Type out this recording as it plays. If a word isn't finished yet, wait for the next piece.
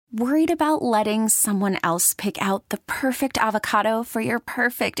Worried about letting someone else pick out the perfect avocado for your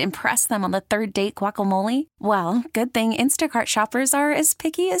perfect impress them on the third date guacamole? Well, good thing Instacart shoppers are as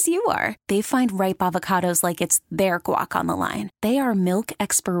picky as you are. They find ripe avocados like it's their guac on the line. They are milk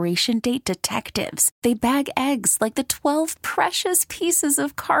expiration date detectives. They bag eggs like the 12 precious pieces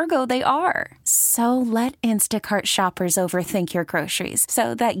of cargo they are. So let Instacart shoppers overthink your groceries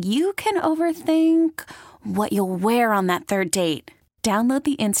so that you can overthink what you'll wear on that third date. Download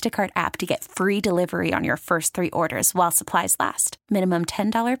the Instacart app to get free delivery on your first 3 orders while supplies last. Minimum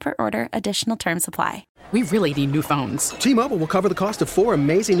 $10 per order. Additional terms apply. We really need new phones. T-Mobile will cover the cost of 4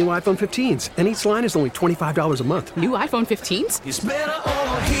 amazing new iPhone 15s, and each line is only $25 a month. New iPhone 15s? It's better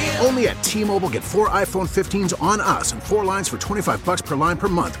over here. Only at T-Mobile, get 4 iPhone 15s on us and 4 lines for $25 per line per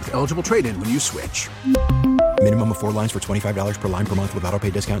month with eligible trade-in when you switch. Minimum of 4 lines for $25 per line per month with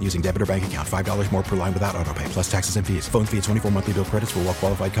autopay discount using debit or bank account. $5 more per line without autopay, plus taxes and fees. Phone fee at 24 monthly bill credits for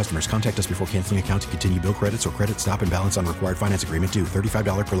well-qualified customers. Contact us before canceling account to continue bill credits or credit stop and balance on required finance agreement due.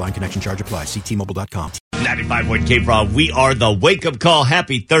 $35 per line connection charge applies. See T-Mobile.com. 95.1 K-Prod. We are the wake-up call.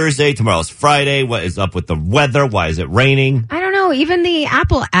 Happy Thursday. Tomorrow's Friday. What is up with the weather? Why is it raining? I don't know. Even the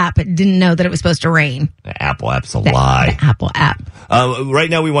Apple app didn't know that it was supposed to rain. The Apple app's a lie. The Apple app. Right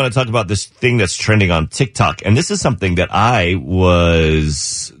now, we want to talk about this thing that's trending on TikTok. And this is something that I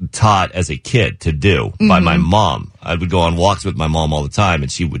was taught as a kid to do by my mom. I would go on walks with my mom all the time,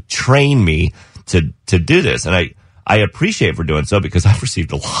 and she would train me to do this. And I appreciate for doing so because I've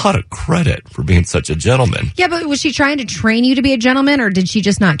received a lot of credit for being such a gentleman. Yeah, but was she trying to train you to be a gentleman, or did she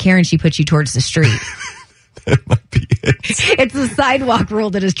just not care and she put you towards the street? That might be it. It's the sidewalk rule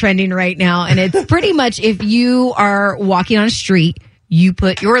that is trending right now. And it's pretty much if you are walking on a street, you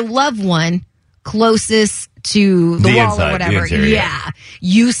put your loved one closest to the wall inside, or whatever. Interior.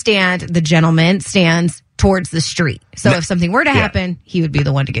 The gentleman stands towards the street. So if something were to happen, he would be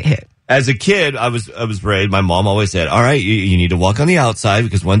the one to get hit. As a kid, I was raised. My mom always said, all right, you need to walk on the outside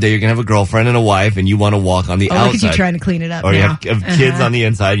because one day you're going to have a girlfriend and a wife and you want to walk on the outside. Look at you trying to clean it up or now. you have kids on the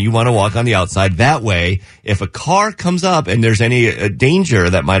inside and you want to walk on the outside. That way, if a car comes up and there's any danger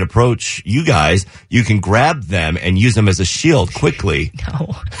that might approach you guys, you can grab them and use them as a shield quickly.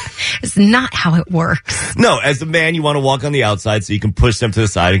 No, it's not how it works. No, as a man, you want to walk on the outside so you can push them to the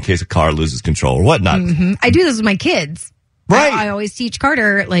side in case a car loses control or whatnot. Mm-hmm. I do this with my kids. Right. I always teach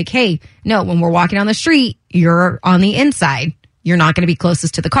Carter, like, hey, no, when we're walking on the street, you're on the inside. You're not going to be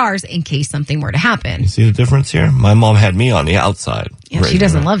closest to the cars in case something were to happen. You see the difference here? My mom had me on the outside. Yeah, she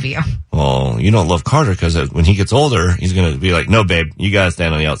doesn't love you. Well, you don't love Carter because when he gets older, he's going to be like, no, babe, you got to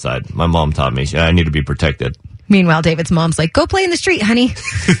stand on the outside. My mom taught me I need to be protected. Meanwhile, David's mom's like, go play in the street, honey.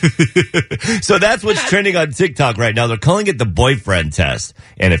 So that's what's trending on TikTok right now. They're calling it the boyfriend test.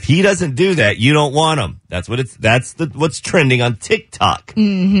 And if he doesn't do that, you don't want him. That's what's trending on TikTok.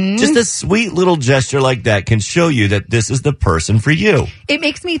 Mm-hmm. Just a sweet little gesture like that can show you that this is the person for you. It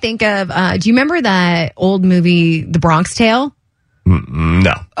makes me think of, do you remember that old movie, The Bronx Tale?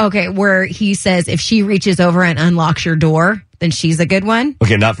 No. Okay, where he says if she reaches over and unlocks your door, then she's a good one.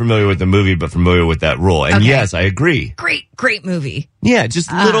 Okay, not familiar with the movie, but familiar with that rule. And yes, I agree. Great movie. Yeah, just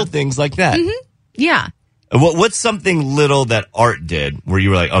little things like that. Mm-hmm. Yeah. What's something little that Art did where you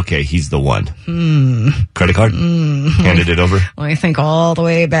were like, okay, he's the one? Credit card? Handed it over? I think all the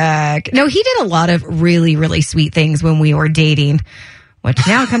way back. No, he did a lot of really, really sweet things when we were dating. Which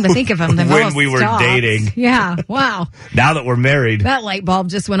now come to think of them, when we were dating. Yeah, wow. Now that we're married. That light bulb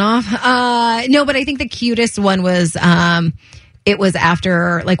just went off. No, but I think the cutest one was, it was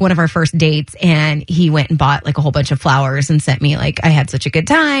after like one of our first dates and he went and bought like a whole bunch of flowers and sent me like, I had such a good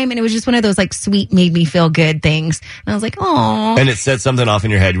time. And it was just one of those like sweet, made me feel good things. And I was like, oh. And it set something off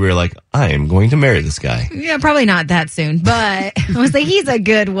in your head where you're like, I am going to marry this guy. Yeah, probably not that soon, but I was like, he's a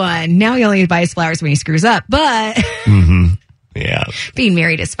good one. Now he only buys flowers when he screws up, but. Mm-hmm. Yeah. Being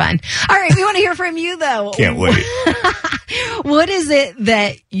married is fun. All right. We want to hear from you, though. Can't wait. What is it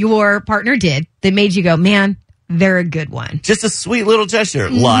that your partner did that made you go, man, they're a good one? Just a sweet little gesture,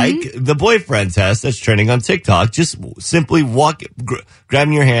 like the boyfriend test that's trending on TikTok. Just simply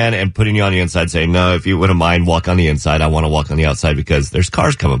grabbing your hand and putting you on the inside, saying, no, if you wouldn't mind, walk on the inside. I want to walk on the outside because there's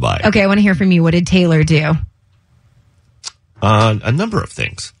cars coming by. Okay. I want to hear from you. What did Taylor do? A number of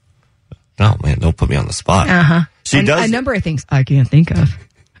things. Oh, man, don't put me on the spot. Uh-huh. She does a number of things I can't think of.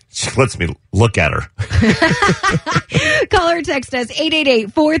 She lets me look at her. Call or text us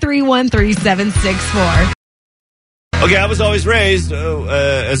 888-431-3764. Okay, I was always raised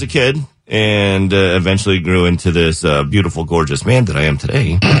as a kid and eventually grew into this beautiful, gorgeous man that I am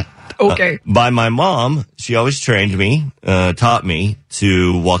today. Okay. By my mom. She always trained me, taught me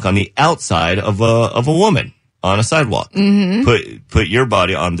to walk on the outside of a woman. on a sidewalk. Put your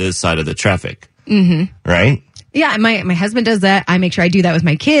body on this side of the traffic. Right? Yeah, my husband does that. I make sure I do that with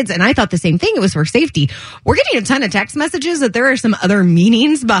my kids, and I thought the same thing. It was for safety. We're getting a ton of text messages that there are some other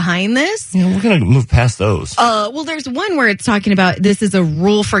meanings behind this. Yeah, we're going to move past those. Well, there's one where it's talking about this is a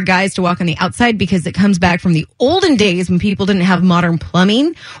rule for guys to walk on the outside because it comes back from the olden days when people didn't have modern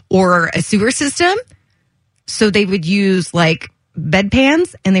plumbing or a sewer system. So they would use like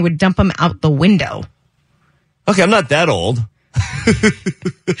bedpans and they would dump them out the window. Okay, I'm not that old. Well,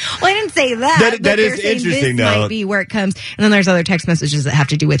 I didn't say that. That is interesting, this though. might be where it comes. And then there's other text messages that have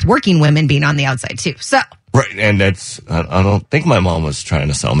to do with working women being on the outside, too. So, Right, and that's, I don't think my mom was trying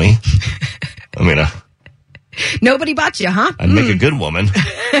to sell me. I mean, nobody bought you, huh? I'd make a good woman.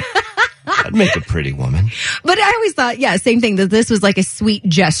 I'd make a pretty woman. But I always thought, yeah, same thing, that this was like a sweet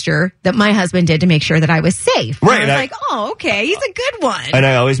gesture that my husband did to make sure that I was safe. Right, And I was like, oh, okay, he's a good one. And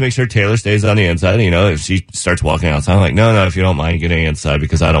I always make sure Taylor stays on the inside. You know, if she starts walking outside, I'm like, no, if you don't mind getting inside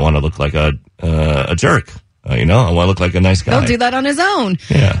because I don't want to look like a jerk. You know, I want to look like a nice guy. He'll do that on his own.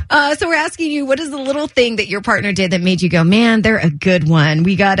 Yeah. So we're asking you, what is the little thing that your partner did that made you go, man, they're a good one?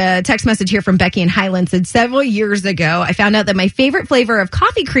 We got a text message here from Becky in Highland. Said, several years ago, I found out that my favorite flavor of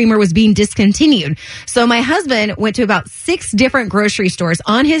coffee creamer was being discontinued. So my husband went to about 6 different grocery stores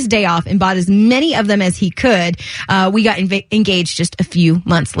on his day off and bought as many of them as he could. We got engaged just a few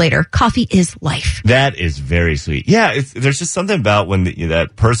months later. Coffee is life. That is very sweet. Yeah, there's just something about when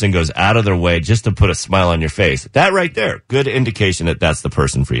that person goes out of their way just to put a smile on your face. That right there, good indication that that's the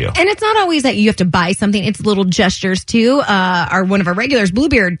person for you. And it's not always that you have to buy something. It's little gestures too. One of our regulars,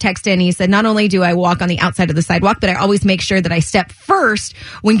 Bluebeard, texted in. He said, not only do I walk on the outside of the sidewalk, but I always make sure that I step first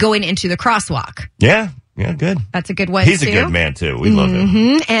when going into the crosswalk. Yeah, good. That's a good one, He's too. a good man, too. We love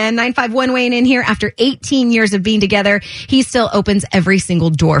him. And 951 weighing in here. After 18 years of being together, he still opens every single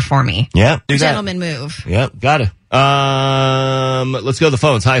door for me. Yeah, do that. Gentleman move. Yeah, got it. Let's go to the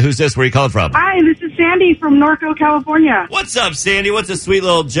phones. Hi, who's this? Where are you calling from? Hi, this is Sandy from Norco, California. What's up, Sandy? What's a sweet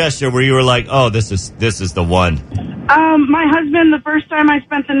little gesture where you were like, oh, this is the one? My husband, the first time I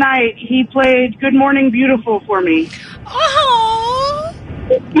spent the night, he played Good Morning Beautiful for me. Oh,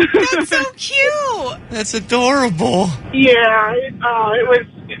 that's so cute. That's adorable. Yeah,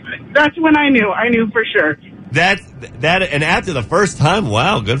 that's when I knew. I knew for sure. That, and after the first time,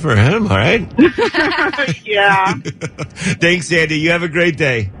 wow, good for him, all right? Yeah. Thanks, Sandy. You have a great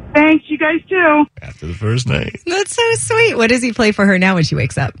day. Thanks, you guys too. After the first night. That's so sweet. What does he play for her now when she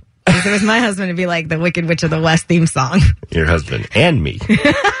wakes up? If it was my husband, it'd be like the Wicked Witch of the West theme song. Your husband and me.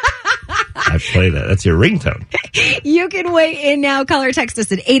 I play that. That's your ringtone. You can weigh in now. Call or text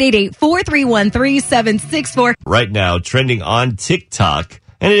us at 888-431-3764. Right now, trending on TikTok.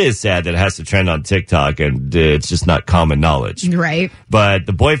 And it is sad that it has to trend on TikTok, and it's just not common knowledge. Right. But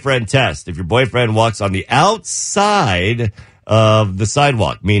the boyfriend test. If your boyfriend walks on the outside of the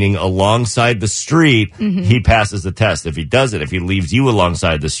sidewalk, meaning alongside the street, he passes the test. If he doesn't, if he leaves you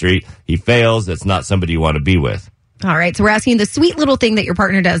alongside the street, he fails. That's not somebody you want to be with. All right. So we're asking the sweet little thing that your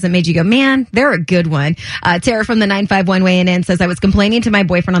partner does that made you go, man, they're a good one. Tara from the 951 weighing in says, I was complaining to my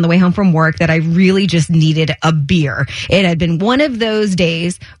boyfriend on the way home from work that I really just needed a beer. It had been one of those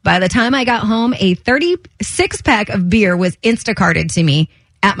days. By the time I got home, a 36-pack of beer was Instacarted to me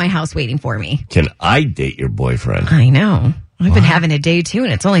at my house waiting for me. Can I date your boyfriend? I know. I've been having a day too,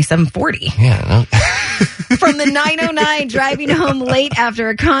 and it's only 7:40. Yeah. From the 909, driving home late after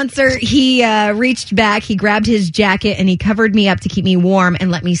a concert, he reached back, he grabbed his jacket, and he covered me up to keep me warm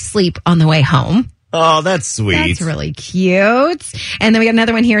and let me sleep on the way home. Oh, that's sweet. That's really cute. And then we got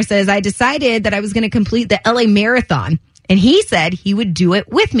another one here says, I decided that I was going to complete the LA Marathon. And he said he would do it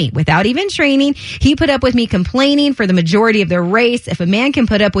with me without even training. He put up with me complaining for the majority of the race. If a man can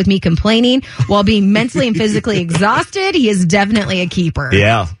put up with me complaining while being mentally and physically exhausted, he is definitely a keeper.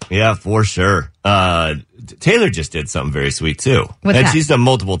 Yeah, for sure. Taylor just did something very sweet too. What's and that? she's done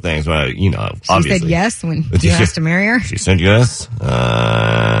multiple things. Well, obviously. She said yes when you asked to marry her? She said yes.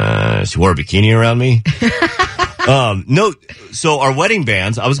 She wore a bikini around me. No, so our wedding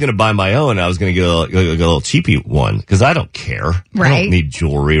bands, I was going to buy my own. I was going to get a little cheapy one because I don't care. Right. I don't need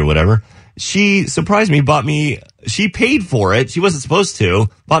jewelry or whatever. She surprised me, she paid for it. She wasn't supposed to,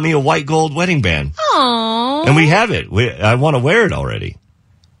 bought me a white gold wedding band. Aww. And we have it. I want to wear it already.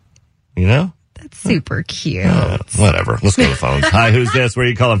 You know? That's super cute. Whatever. Let's go to the phones. Hi, who's this? Where are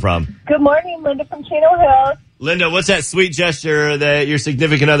you calling from? Good morning, Linda from Chino Hills. Linda, what's that sweet gesture that your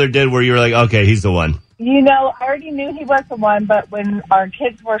significant other did where you were like, okay, he's the one? You know, I already knew he was the one, but when our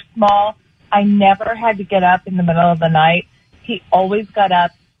kids were small, I never had to get up in the middle of the night. He always got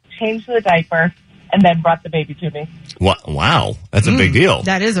up, changed the diaper, and then brought the baby to me. Wow. That's a big deal.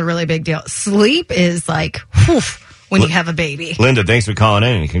 That is a really big deal. Sleep is like, whew, when you have a baby. Linda, thanks for calling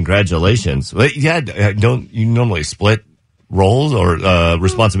in and congratulations. Yeah, don't you normally split roles or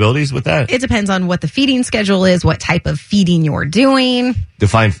responsibilities with that? It depends on what the feeding schedule is, what type of feeding you're doing.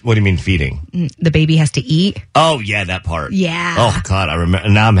 Define, what do you mean feeding? The baby has to eat. Oh, yeah, that part. Yeah. Oh, God, I remember.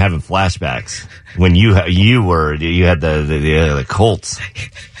 Now I'm having flashbacks. When you had the Colts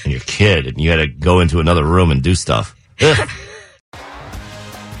and your kid, and you had to go into another room and do stuff. Ugh.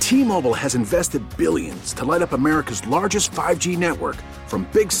 T-Mobile has invested billions to light up America's largest 5G network, from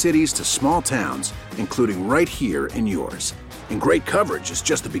big cities to small towns, including right here in yours. And great coverage is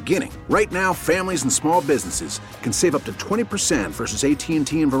just the beginning. Right now, families and small businesses can save up to 20% versus AT&T and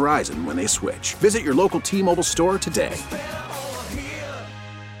Verizon when they switch. Visit your local T-Mobile store today.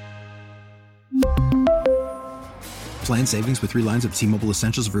 Plan savings with 3 lines of T-Mobile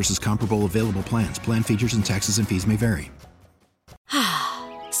Essentials versus comparable available plans. Plan features and taxes and fees may vary.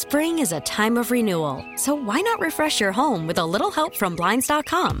 Spring is a time of renewal, so why not refresh your home with a little help from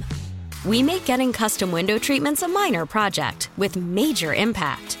Blinds.com? We make getting custom window treatments a minor project with major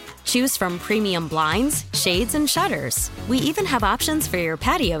impact. Choose from premium blinds, shades, and shutters. We even have options for your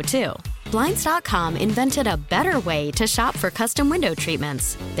patio, too. Blinds.com invented a better way to shop for custom window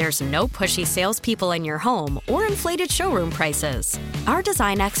treatments. There's no pushy salespeople in your home or inflated showroom prices. Our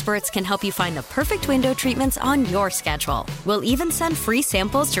design experts can help you find the perfect window treatments on your schedule. We'll even send free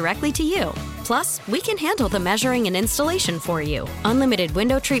samples directly to you. Plus, we can handle the measuring and installation for you. Unlimited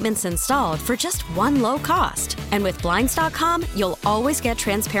window treatments installed for just one low cost. And with Blinds.com, you'll always get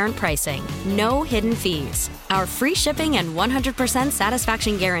transparent pricing. No hidden fees. Our free shipping and 100%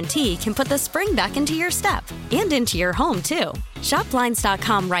 satisfaction guarantee can put the spring back into your step and into your home, too. Shop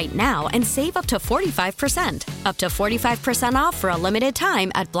Blinds.com right now and save up to 45%. Up to 45% off for a limited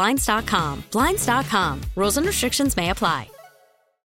time at Blinds.com. Blinds.com. Rules and restrictions may apply.